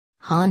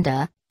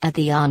Honda, at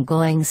the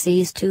ongoing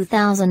CES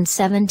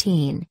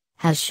 2017,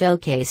 has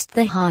showcased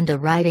the Honda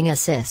Riding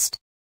Assist.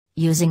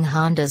 Using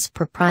Honda's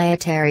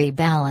proprietary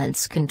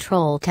balance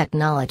control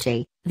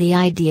technology, the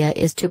idea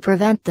is to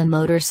prevent the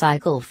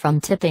motorcycle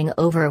from tipping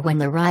over when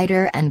the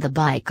rider and the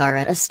bike are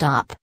at a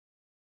stop.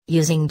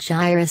 Using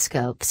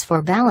gyroscopes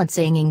for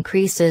balancing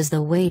increases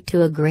the weight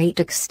to a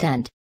great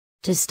extent.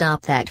 To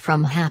stop that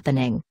from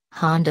happening,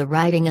 Honda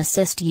Riding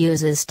Assist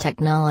uses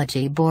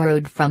technology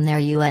borrowed from their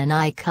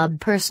UNI Cub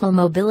personal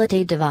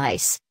mobility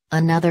device,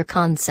 another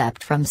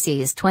concept from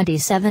CES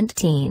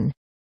 2017.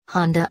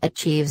 Honda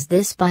achieves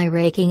this by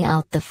raking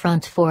out the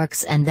front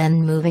forks and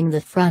then moving the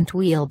front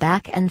wheel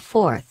back and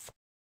forth.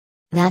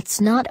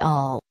 That's not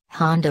all,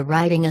 Honda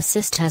Riding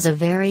Assist has a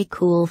very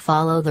cool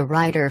follow the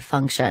rider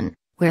function,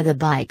 where the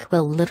bike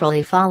will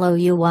literally follow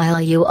you while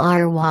you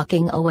are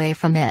walking away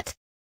from it.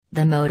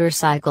 The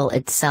motorcycle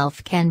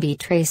itself can be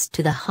traced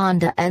to the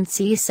Honda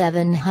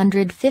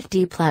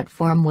NC750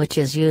 platform, which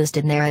is used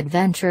in their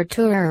adventure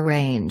tourer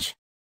range.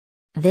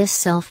 This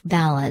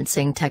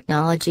self-balancing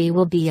technology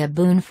will be a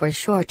boon for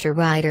shorter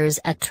riders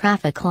at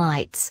traffic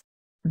lights.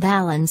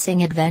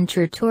 Balancing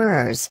adventure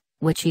tourers,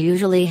 which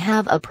usually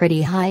have a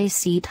pretty high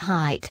seat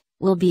height,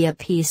 will be a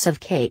piece of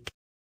cake.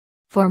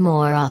 For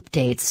more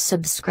updates,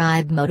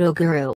 subscribe MotoGuru.